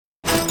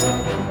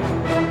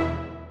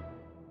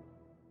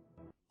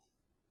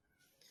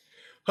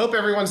Hope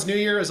everyone's new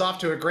year is off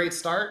to a great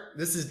start.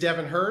 This is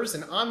Devin Hers,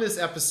 and on this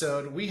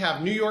episode, we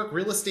have New York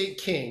real estate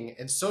king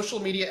and social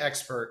media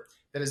expert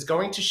that is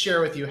going to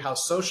share with you how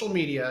social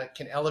media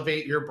can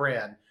elevate your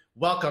brand.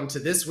 Welcome to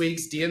this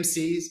week's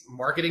DMC's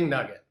Marketing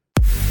Nugget.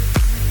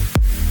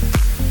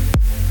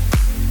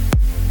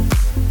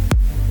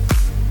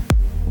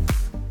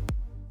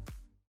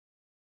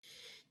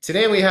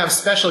 Today we have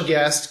special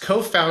guest,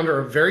 co-founder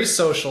of Very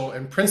Social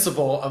and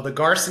principal of the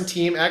Garson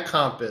team at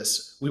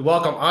Compass. We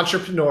welcome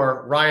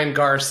entrepreneur Ryan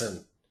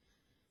Garson.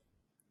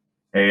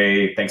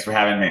 Hey, thanks for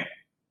having me.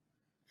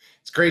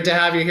 It's great to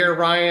have you here,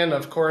 Ryan.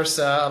 Of course,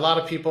 a lot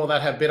of people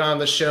that have been on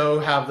the show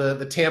have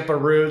the Tampa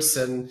roots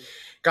and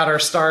got our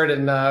start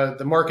in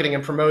the marketing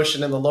and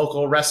promotion in the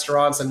local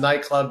restaurants and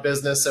nightclub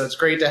business. So it's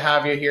great to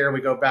have you here. We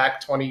go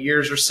back 20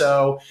 years or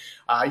so.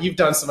 You've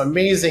done some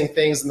amazing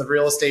things in the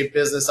real estate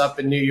business up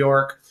in New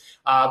York.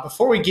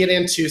 Before we get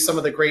into some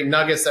of the great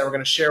nuggets that we're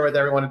going to share with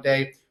everyone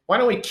today, why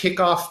don't we kick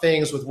off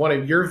things with one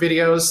of your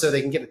videos so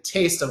they can get a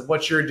taste of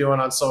what you're doing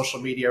on social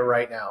media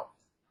right now.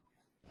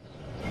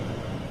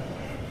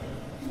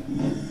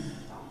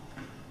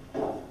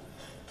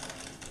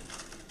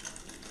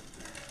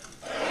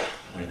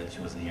 Weird that she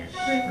wasn't here.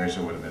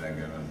 Rachel would have been a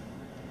good one.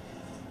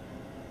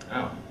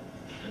 Oh,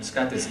 I just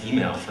got this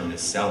email from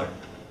this seller.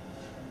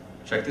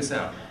 Check this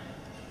out.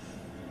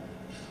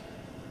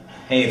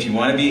 Hey, if you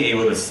want to be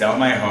able to sell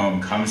my home,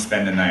 come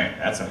spend the night.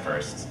 That's a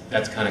first.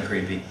 That's kind of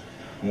creepy.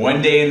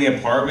 One day in the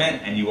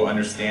apartment and you will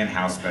understand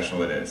how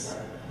special it is.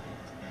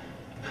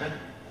 Okay.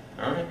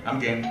 All right. I'm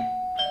game.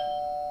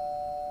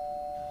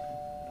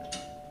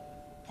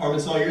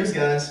 Apartment's all yours,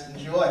 guys.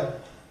 Enjoy. I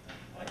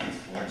like these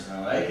floors. I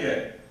like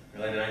it.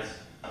 Really nice.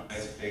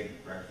 Nice big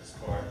breakfast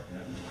bar.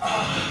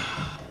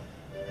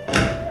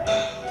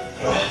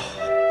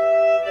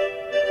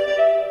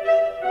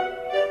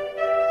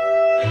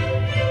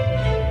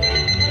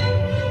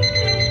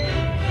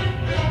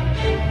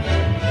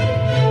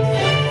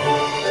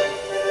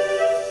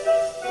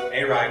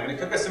 Hey Ryan, I'm gonna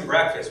cook us some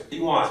breakfast. What do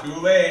you want? Too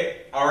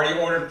late. Already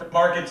ordered the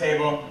market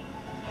table.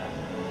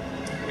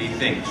 What do you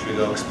think? Should we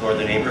go explore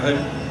the neighborhood?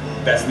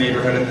 Best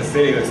neighborhood in the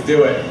city. Let's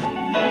do it.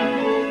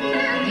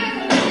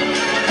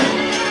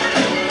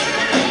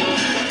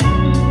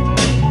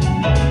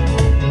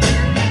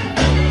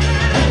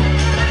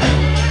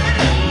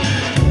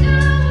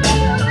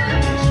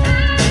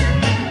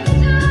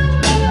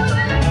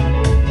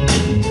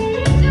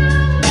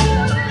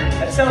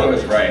 That seller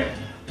was right.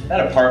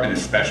 That apartment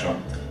is special.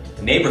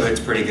 The neighborhood's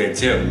pretty good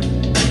too.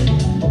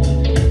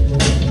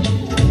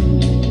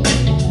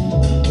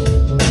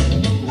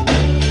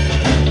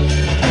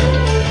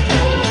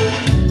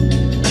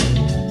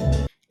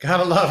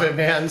 Gotta love it,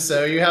 man.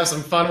 So you have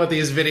some fun with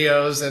these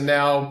videos, and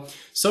now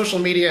social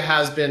media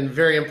has been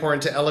very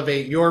important to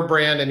elevate your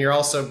brand, and you're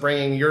also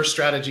bringing your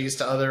strategies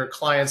to other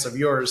clients of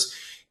yours.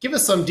 Give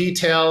us some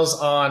details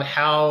on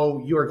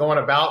how you are going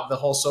about the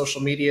whole social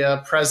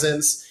media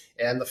presence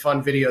and the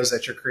fun videos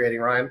that you're creating,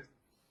 Ryan.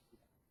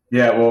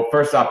 Yeah, well,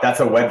 first off,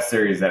 that's a web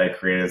series that I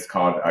created. It's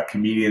called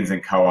Comedians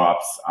and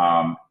Co-ops.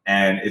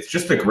 And it's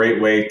just a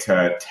great way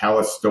to tell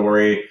a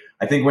story.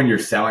 I think when you're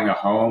selling a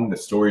home, the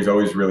story is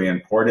always really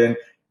important.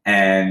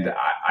 And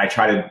I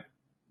try to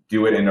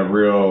do it in a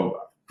real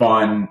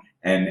fun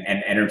and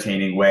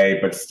entertaining way,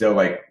 but still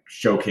like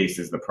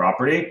showcases the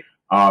property.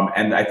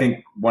 And I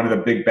think one of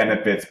the big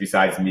benefits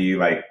besides me,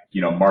 like,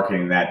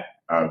 marketing that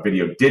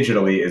video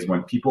digitally is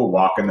when people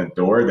walk in the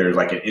door, there's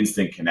like an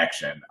instant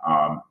connection.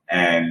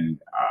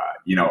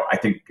 I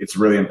think it's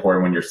really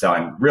important when you're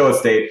selling real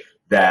estate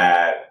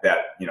that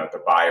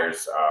the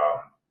buyers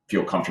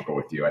feel comfortable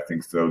with you. I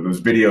think so.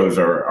 Those videos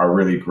are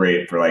really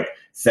great for like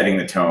setting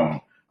the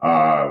tone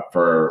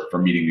for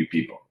meeting new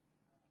people.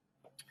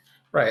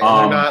 Right.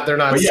 And they're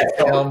not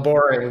stale and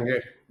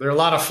boring. They're a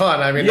lot of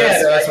fun. I mean,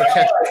 that's what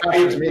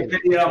catches me.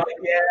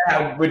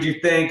 Yeah, what'd you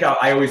think?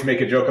 I always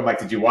make a joke. I'm like,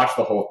 did you watch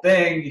the whole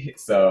thing?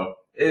 So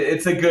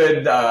it's a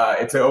good,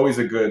 always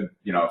a good,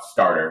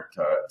 starter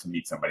to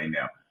meet somebody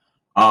new.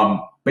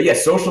 But yeah,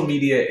 social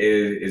media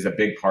is a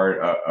big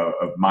part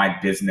of my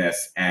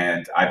business,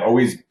 and I've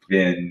always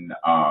been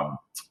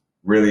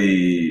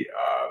really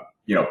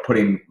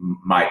putting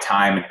my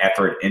time and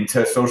effort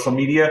into social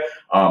media.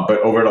 But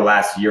over the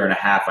last year and a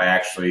half, I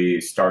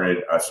actually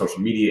started a social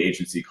media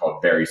agency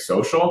called Very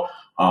Social.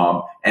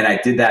 And I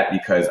did that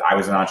because I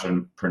was an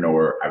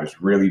entrepreneur. I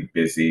was really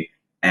busy,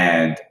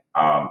 and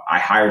I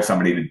hired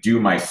somebody to do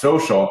my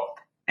social,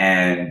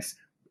 and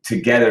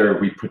together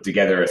we put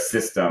together a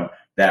system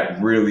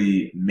that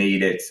really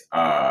made it,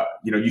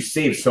 you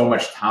save so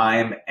much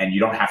time and you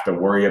don't have to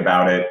worry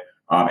about it.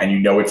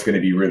 And it's going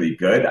to be really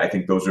good. I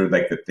think those are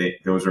like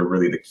those are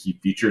really the key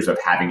features of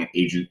having an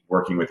agent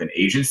working with an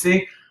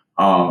agency.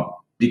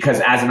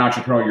 Because as an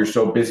entrepreneur, you're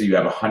so busy, you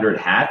have 100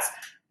 hats.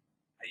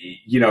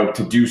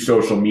 To do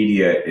social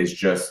media is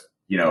just,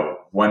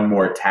 one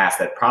more task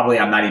that probably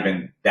I'm not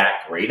even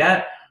that great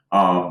at.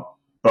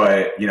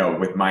 But,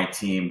 with my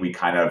team, we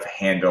kind of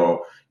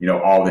handle,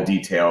 all the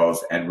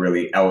details and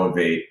really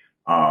elevate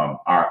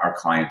our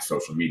clients'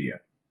 social media.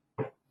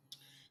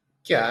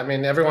 Yeah, I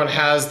mean, everyone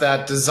has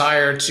that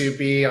desire to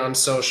be on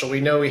social.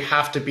 We know we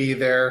have to be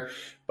there,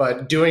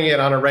 but doing it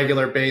on a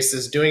regular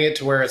basis, doing it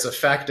to where it's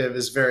effective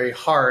is very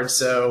hard.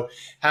 So,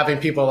 having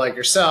people like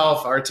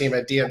yourself, our team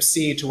at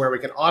DMC, to where we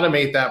can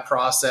automate that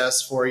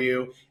process for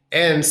you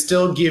and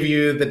still give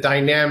you the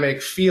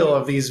dynamic feel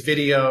of these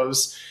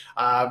videos,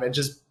 and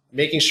just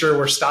making sure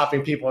we're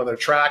stopping people in their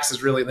tracks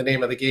is really the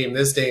name of the game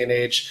this day and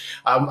age.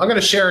 I'm going to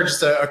share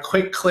just a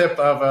quick clip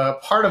of a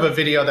part of a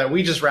video that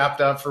we just wrapped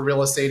up for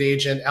Real Estate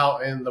Agent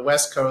out in the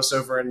West Coast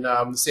over in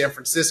the San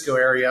Francisco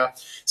area.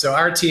 So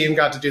our team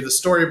got to do the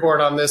storyboard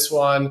on this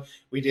one.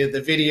 We did the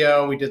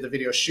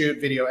video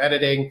shoot, video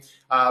editing.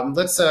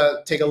 Let's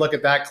take a look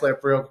at that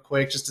clip real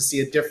quick just to see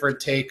a different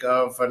take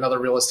of another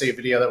real estate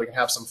video that we can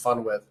have some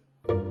fun with.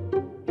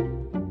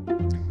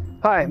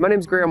 Hi, my name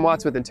is Graham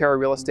Watts with Intero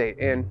Real Estate,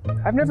 and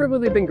I've never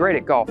really been great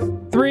at golf.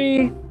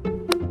 3. Ooh.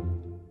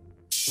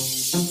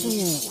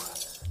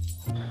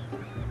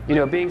 You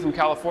know, being from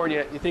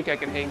California, you think I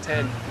can hang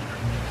 10,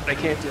 but I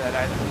can't do that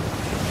either.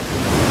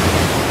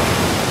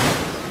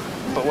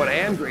 But what I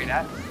am great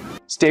at,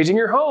 staging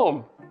your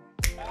home.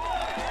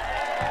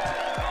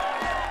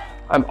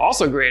 I'm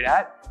also great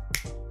at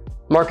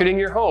marketing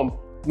your home.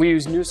 We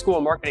use new school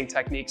marketing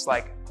techniques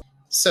like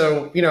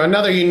So,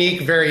 another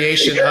unique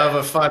variation of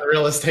a fun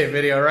real estate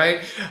video,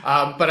 right?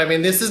 But I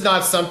mean, this is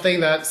not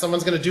something that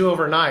someone's going to do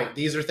overnight.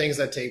 These are things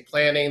that take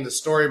planning, the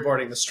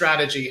storyboarding, the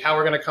strategy, how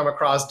we're going to come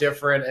across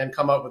different and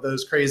come up with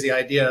those crazy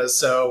ideas.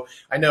 So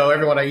I know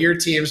everyone at your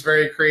team is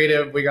very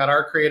creative. We got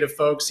our creative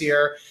folks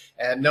here,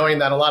 and knowing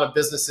that a lot of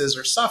businesses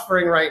are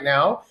suffering right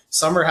now,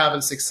 some are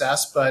having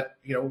success, but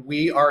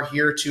we are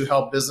here to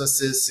help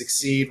businesses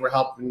succeed. We're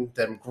helping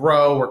them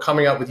grow. We're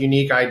coming up with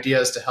unique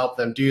ideas to help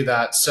them do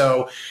that.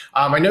 So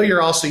I know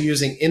you're also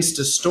using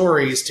Insta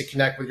Stories to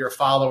connect with your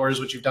followers,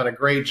 which you've done a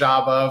great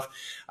job of.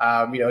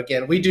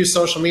 Again, we do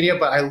social media,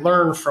 but I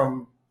learn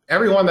from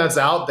everyone that's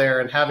out there,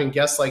 and having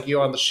guests like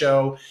you on the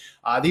show.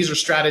 These are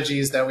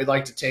strategies that we'd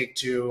like to take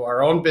to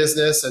our own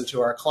business and to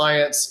our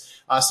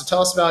clients. So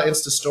tell us about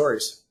Insta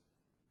Stories.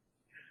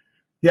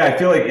 Yeah, I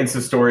feel like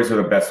Insta Stories are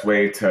the best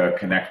way to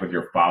connect with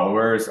your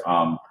followers.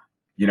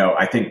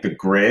 I think the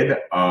grid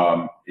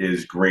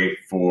is great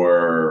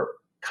for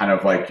kind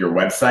of like your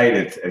website.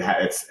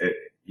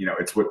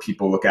 It's what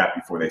people look at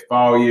before they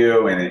follow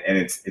you, and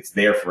it's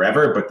there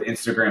forever. But the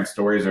Instagram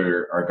stories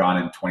are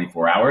gone in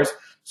 24 hours.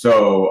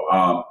 So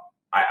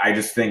I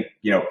just think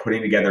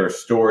putting together a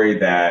story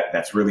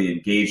that's really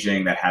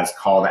engaging, that has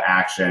call to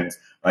actions.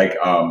 Like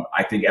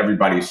I think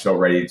everybody's so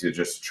ready to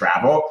just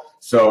travel.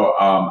 So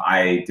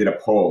I did a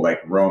poll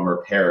like Rome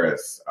or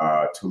Paris,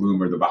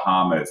 Tulum or the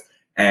Bahamas,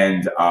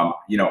 and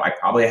I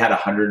probably had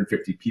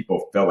 150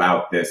 people fill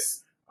out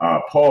this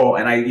poll,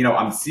 and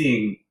I'm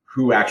seeing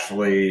who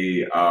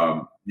actually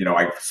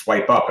I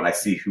swipe up and I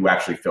see who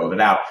actually filled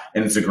it out,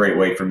 and it's a great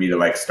way for me to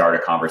like start a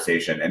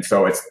conversation. And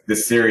so it's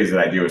this series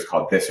that I do is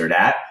called This or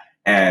That,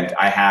 and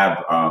I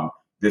have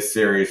this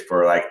series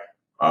for like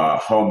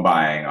home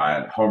buying,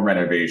 home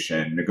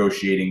renovation,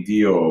 negotiating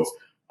deals.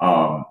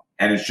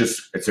 And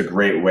it's a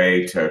great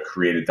way to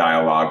create a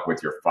dialogue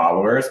with your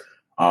followers.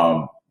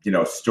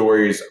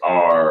 Stories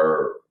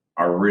are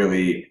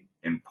really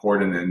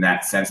important in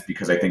that sense,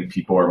 because I think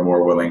people are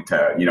more willing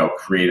to,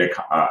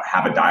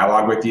 have a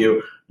dialogue with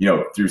you,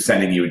 through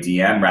sending you a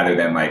DM rather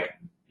than like,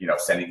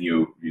 sending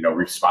you,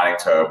 responding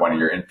to one of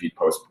your in-feed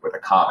posts with a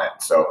comment.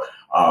 So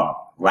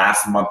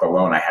last month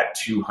alone, I had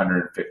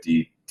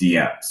 250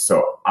 DMs.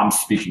 So I'm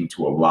speaking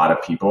to a lot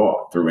of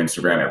people through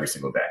Instagram every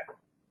single day.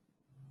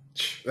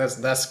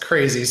 That's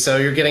crazy. So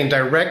you're getting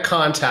direct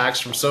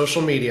contacts from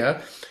social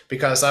media,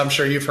 because I'm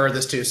sure you've heard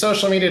this too.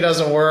 Social media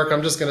doesn't work.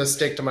 I'm just going to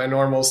stick to my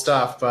normal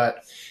stuff.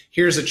 But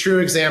here's a true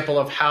example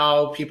of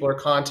how people are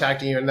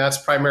contacting you, and that's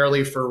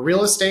primarily for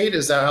real estate.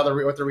 Is that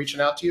what they're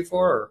reaching out to you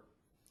for? Or?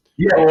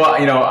 Yeah, well,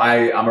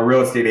 I'm a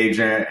real estate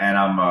agent, and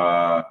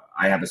I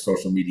have a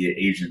social media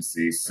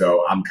agency,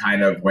 so I'm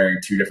kind of wearing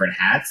two different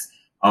hats.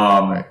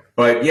 Right.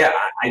 But yeah,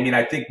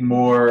 I think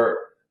more.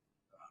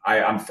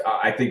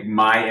 I think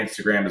my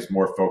Instagram is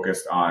more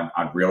focused on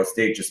real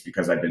estate, just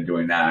because I've been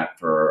doing that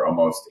for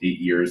almost 8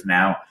 years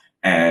now,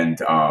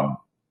 and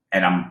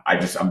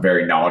I'm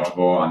very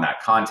knowledgeable on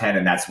that content,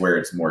 and that's where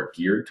it's more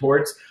geared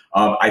towards.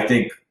 I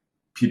think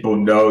people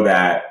know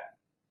that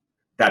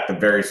the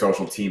Very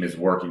Social team is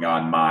working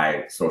on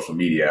my social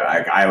media.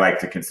 I like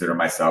to consider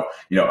myself,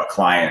 a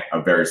client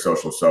of Very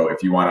Social. So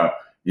if you want to,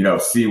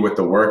 see what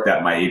the work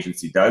that my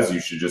agency does,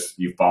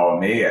 you follow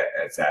me.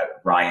 It's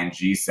at Ryan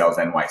G Sales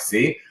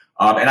NYC.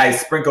 And I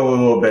sprinkle a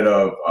little bit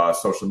of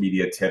social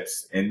media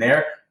tips in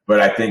there,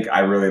 but I think I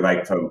really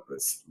like to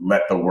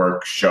let the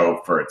work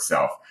show for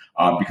itself.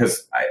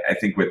 Because I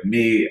think with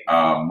me,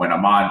 when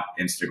I'm on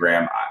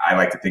Instagram, I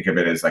like to think of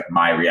it as like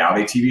my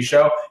reality TV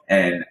show,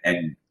 and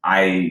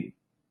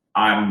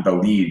I'm the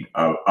lead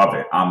of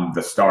it. I'm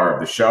the star of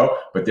the show,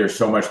 but there's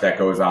so much that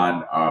goes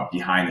on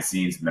behind the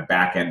scenes in the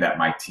back end that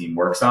my team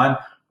works on.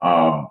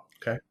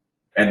 Okay.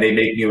 And they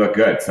make me look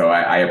good, so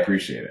I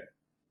appreciate it.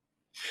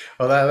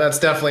 Well, that's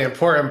definitely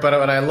important. But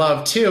what I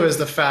love too is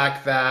the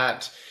fact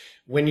that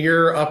when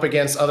you're up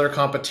against other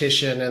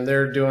competition and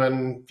they're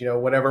doing,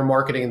 whatever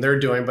marketing they're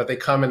doing, but they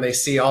come and they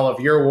see all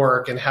of your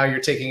work and how you're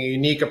taking a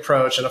unique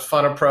approach and a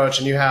fun approach.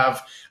 And you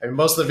have, I mean,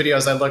 most of the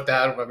videos I looked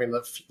at, I mean,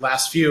 the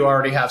last few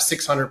already have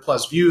 600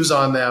 plus views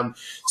on them.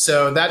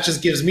 So that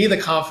just gives me the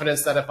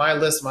confidence that if I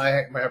list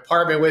my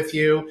apartment with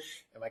you,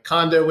 my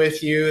condo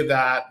with you,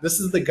 that this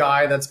is the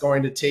guy that's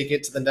going to take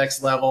it to the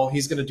next level.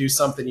 He's going to do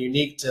something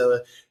unique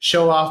to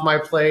show off my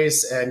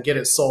place and get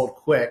it sold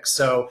quick.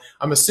 So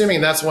I'm assuming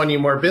that's won you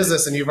more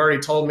business. And you've already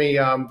told me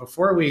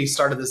before we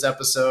started this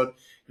episode,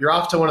 you're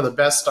off to one of the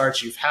best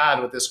starts you've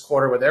had with this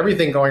quarter, with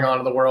everything going on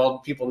in the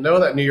world. People know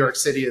that New York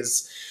City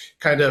is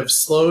kind of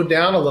slowed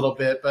down a little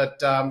bit, but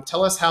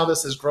tell us how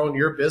this has grown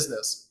your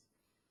business.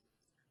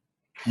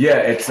 Yeah,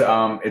 it's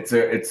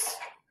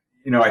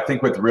I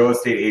think with real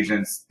estate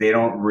agents, they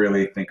don't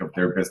really think of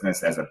their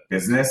business as a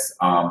business.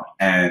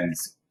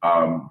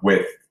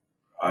 With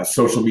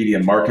social media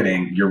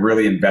marketing, you're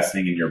really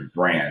investing in your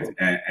brand.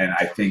 And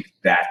I think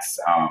that's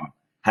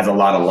has a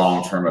lot of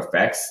long-term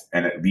effects,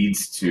 and it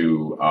leads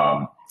to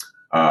a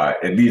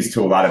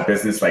lot of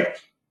business, like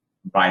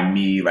by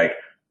me,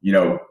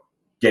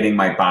 getting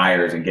my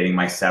buyers and getting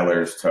my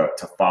sellers to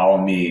follow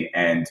me.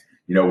 And,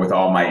 with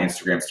all my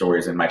Instagram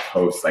stories and my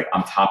posts, like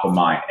I'm top of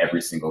mind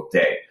every single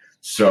day.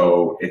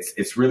 So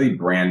it's really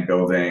brand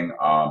building.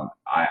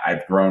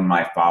 I've grown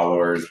my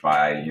followers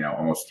by,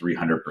 almost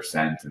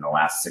 300% in the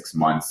last 6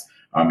 months.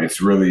 It's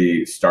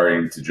really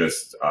starting to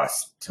just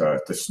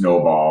to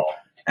snowball.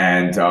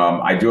 And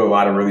I do a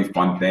lot of really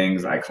fun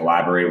things. I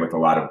collaborate with a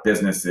lot of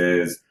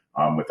businesses,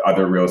 with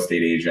other real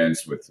estate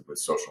agents, with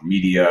social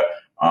media.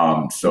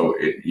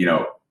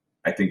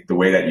 I think the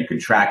way that you can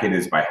track it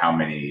is by how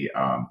many,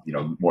 how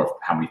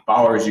many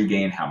followers you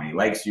gain, how many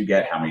likes you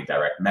get, how many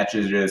direct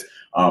messages.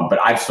 But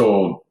I've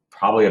sold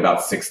probably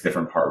about 6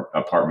 different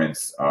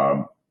apartments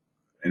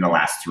in the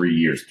last 3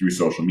 years through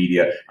social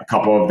media. A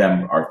couple of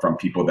them are from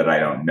people that I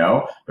don't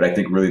know, but I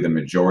think really the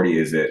majority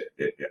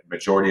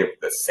majority of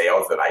the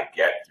sales that I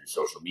get through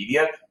social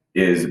media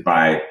is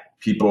by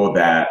people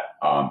that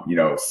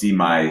see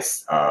my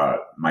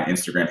my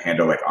Instagram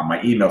handle like on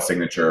my email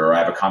signature, or I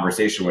have a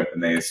conversation with,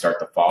 and they start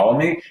to follow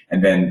me,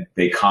 and then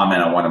they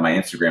comment on one of my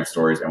Instagram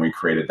stories, and we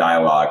create a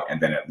dialogue,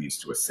 and then it leads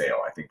to a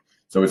sale. I think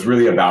so. It's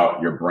really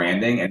about your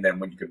branding, and then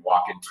when you can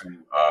walk into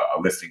a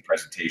listing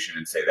presentation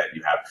and say that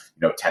you have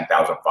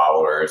 10,000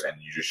 followers, and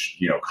you just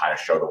kind of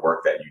show the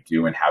work that you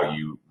do and how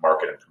you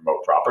market and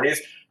promote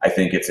properties, I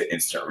think it's an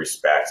instant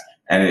respect.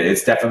 And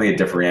it's definitely a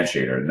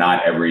differentiator.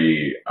 Not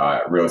every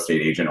real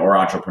estate agent or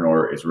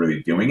entrepreneur is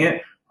really doing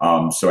it.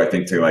 So I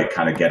think to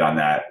kind of get on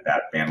that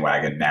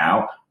bandwagon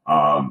now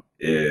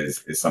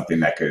is something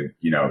that could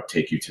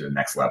take you to the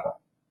next level.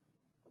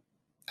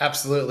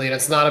 Absolutely. And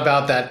it's not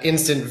about that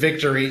instant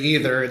victory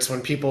either. It's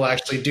when people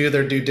actually do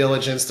their due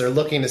diligence, they're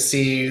looking to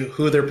see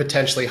who they're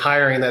potentially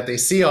hiring, that they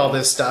see all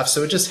this stuff.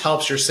 So it just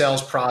helps your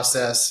sales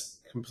process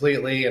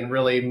completely and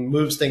really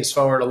moves things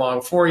forward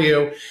along for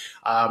you.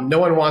 No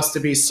one wants to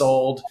be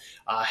sold.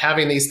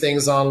 Having these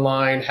things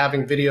online,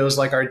 having videos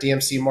like our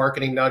DMC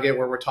Marketing Nugget,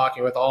 where we're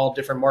talking with all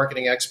different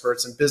marketing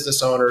experts and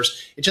business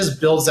owners, it just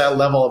builds that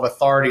level of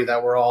authority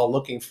that we're all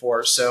looking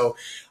for. So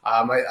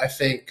I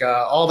think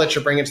all that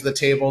you're bringing to the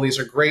table, these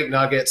are great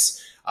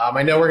nuggets.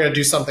 I know we're going to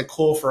do something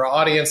cool for our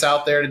audience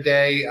out there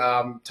today.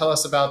 Tell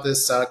us about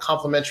this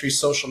complimentary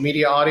social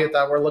media audit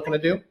that we're looking to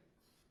do.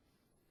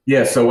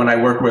 Yeah, so when I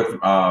work with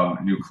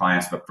new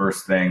clients, the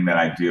first thing that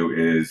I do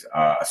is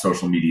a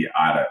social media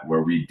audit,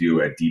 where we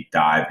do a deep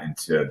dive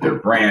into their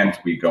brand.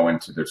 We go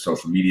into their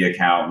social media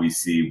account, we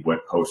see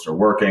what posts are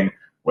working,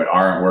 what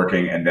aren't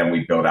working, and then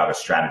we build out a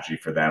strategy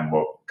for them.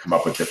 We'll come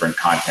up with different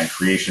content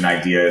creation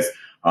ideas.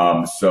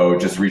 So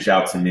just reach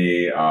out to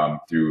me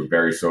through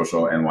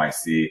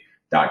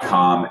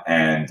verysocialnyc.com,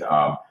 and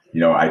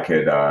I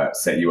could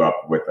set you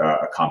up with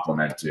a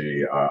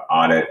complimentary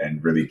audit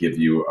and really give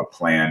you a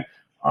plan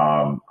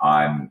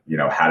on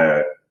how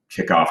to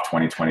kick off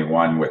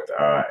 2021 with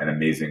an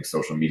amazing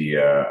social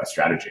media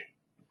strategy.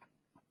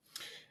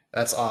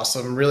 That's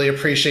awesome. Really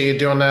appreciate you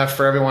doing that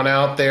for everyone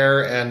out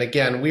there. And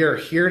again, we are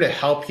here to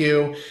help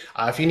you.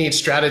 If you need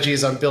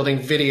strategies on building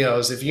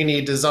videos, if you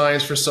need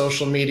designs for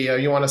social media,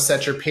 you want to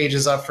set your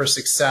pages up for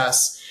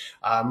success,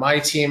 my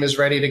team is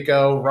ready to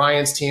go.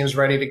 Ryan's team is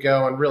ready to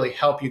go and really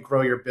help you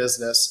grow your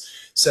business.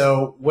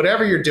 So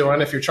whatever you're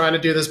doing, if you're trying to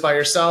do this by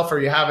yourself or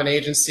you have an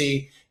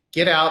agency,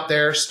 get out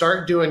there,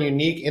 start doing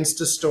unique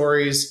Insta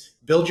stories,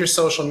 build your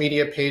social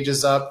media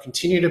pages up,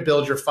 continue to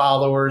build your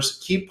followers,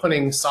 keep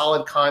putting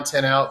solid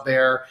content out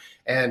there,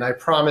 and I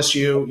promise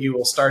you, you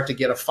will start to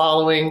get a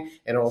following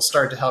and it will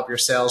start to help your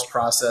sales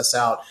process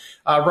out.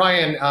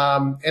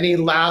 Ryan, any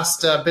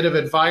last bit of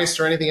advice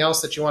or anything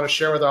else that you want to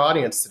share with our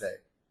audience today?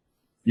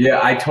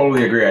 Yeah, I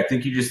totally agree. I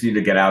think you just need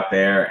to get out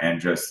there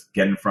and just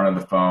get in front of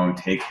the phone,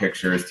 take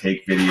pictures,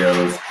 take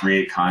videos,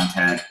 create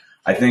content.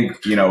 I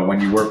think, you know, when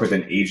you work with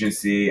an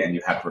agency and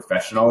you have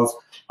professionals,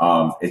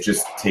 it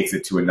just takes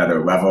it to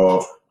another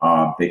level.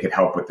 They could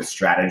help with the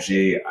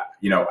strategy.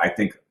 You know, I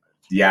think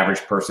the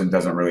average person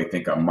doesn't really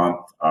think a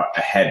month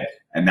ahead.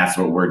 And that's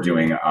what we're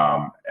doing,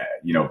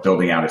 you know,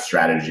 building out a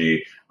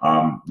strategy,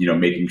 you know,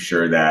 making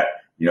sure that,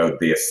 you know,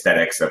 the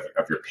aesthetics of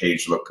your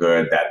page look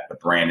good, that the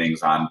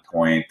branding's on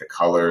point, the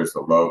colors,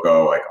 the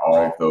logo, like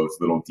all of those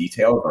little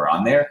details are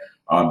on there.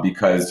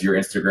 Because your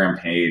Instagram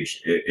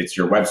page, it's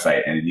your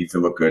website and it needs to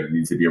look good. It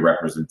needs to be a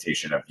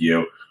representation of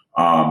you.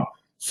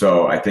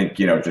 So I think,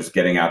 you know, just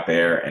getting out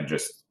there and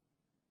just,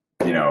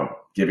 you know,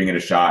 giving it a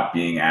shot,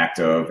 being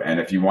active. And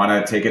if you want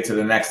to take it to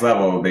the next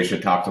level, they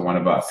should talk to one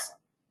of us.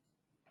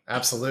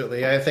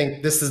 Absolutely. I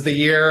think this is the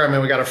year. I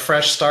mean, we got a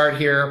fresh start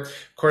here.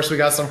 Of course, we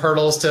got some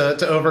hurdles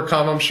to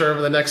overcome, I'm sure,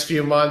 over the next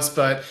few months,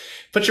 but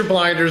put your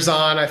blinders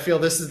on. I feel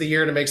this is the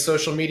year to make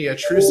social media a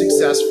true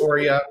success for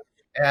you.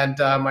 And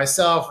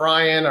myself,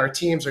 Ryan, our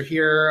teams are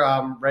here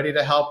ready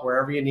to help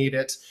wherever you need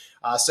it.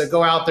 So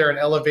go out there and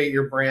elevate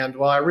your brand.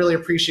 Well, I really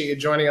appreciate you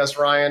joining us,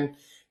 Ryan.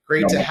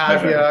 Great to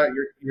have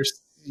you.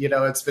 You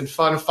know, it's been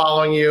fun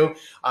following you.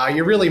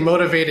 You really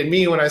motivated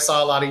me when I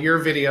saw a lot of your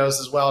videos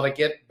as well to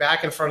get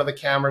back in front of the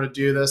camera to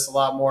do this a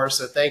lot more.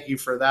 So thank you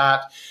for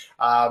that.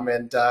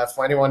 If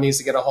anyone needs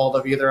to get a hold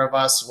of either of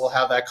us, we'll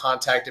have that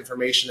contact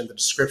information in the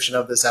description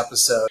of this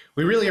episode.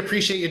 We really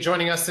appreciate you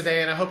joining us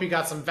today, and I hope you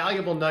got some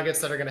valuable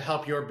nuggets that are going to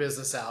help your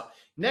business out.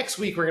 Next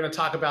week, we're going to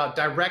talk about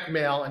direct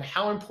mail and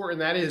how important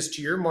that is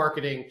to your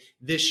marketing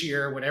this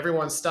year when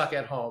everyone's stuck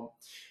at home.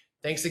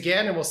 Thanks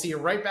again, and we'll see you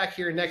right back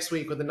here next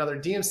week with another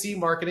DMC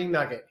Marketing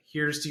Nugget.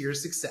 Here's to your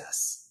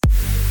success.